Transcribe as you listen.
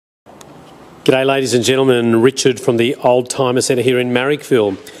G'day ladies and gentlemen, Richard from the Oldtimer Centre here in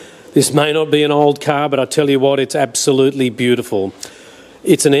Marrickville. This may not be an old car, but I tell you what, it's absolutely beautiful.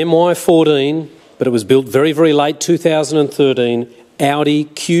 It's an MY14, but it was built very, very late 2013, Audi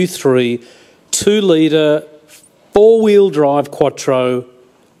Q3, 2-litre, 4-wheel drive quattro,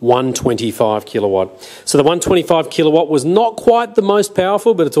 125 kilowatt. So the 125 kilowatt was not quite the most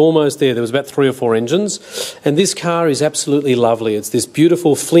powerful, but it's almost there. There was about 3 or 4 engines. And this car is absolutely lovely. It's this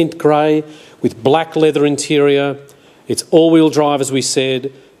beautiful flint grey with black leather interior. It's all-wheel drive, as we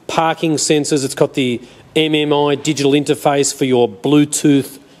said. Parking sensors. It's got the MMI digital interface for your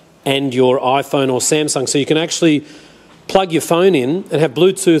Bluetooth and your iPhone or Samsung. So you can actually plug your phone in and have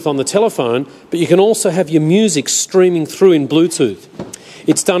Bluetooth on the telephone, but you can also have your music streaming through in Bluetooth.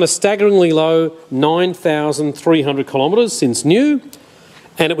 It's done a staggeringly low 9,300 kilometres since new,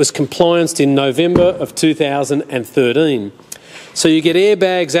 and it was complianced in November of 2013. So you get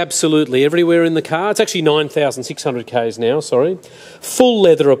airbags absolutely everywhere in the car. It's actually 9,600 Ks now, sorry. Full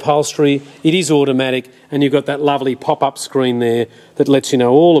leather upholstery, it is automatic, and you've got that lovely pop-up screen there that lets you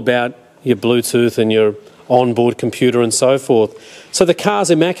know all about your Bluetooth and your onboard computer and so forth. So the car's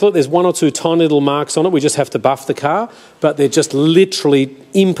immaculate. There's 1 or 2 tiny little marks on it. We just have to buff the car, but they're just literally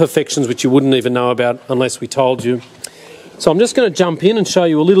imperfections which you wouldn't even know about unless we told you. So I'm just going to jump in and show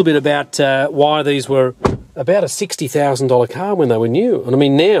you a little bit about why these were about a $60,000 car when they were new. And I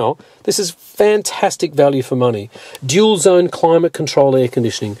mean, now this is fantastic value for money. Dual zone climate control air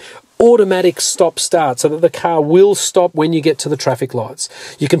conditioning, automatic stop start so that the car will stop when you get to the traffic lights.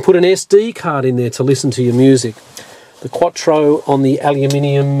 You can put an SD card in there to listen to your music. The Quattro on the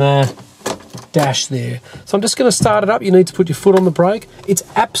aluminium dash there. So I'm just going to start it up. You need to put your foot on the brake. It's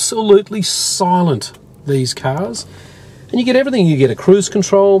absolutely silent, these cars. And you get everything. You get a cruise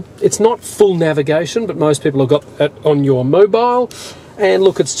control. It's not full navigation, but most people have got that on your mobile. And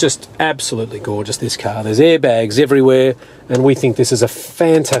look, it's just absolutely gorgeous, this car. There's airbags everywhere, and we think this is a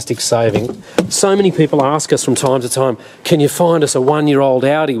fantastic saving. So many people ask us from time to time, can you find us a 1-year-old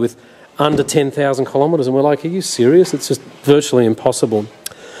Audi with under 10,000 kilometres? And we're like, are you serious? It's just virtually impossible.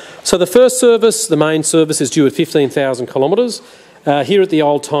 So the first service, the main service, is due at 15,000 kilometres. Here at the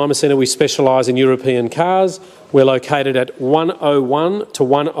Oldtimer Centre, we specialise in European cars. We're located at 101 to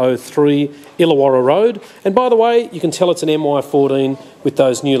 103 Illawarra Road. And by the way, you can tell it's an MY14 with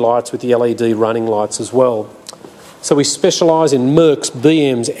those new lights with the LED running lights as well. So we specialise in Mercs,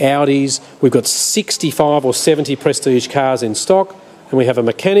 BMs, Audis. We've got 65 or 70 prestige cars in stock. And we have a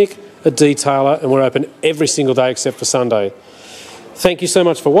mechanic, a detailer, and we're open every single day except for Sunday. Thank you so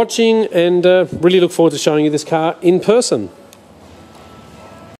much for watching, and really look forward to showing you this car in person.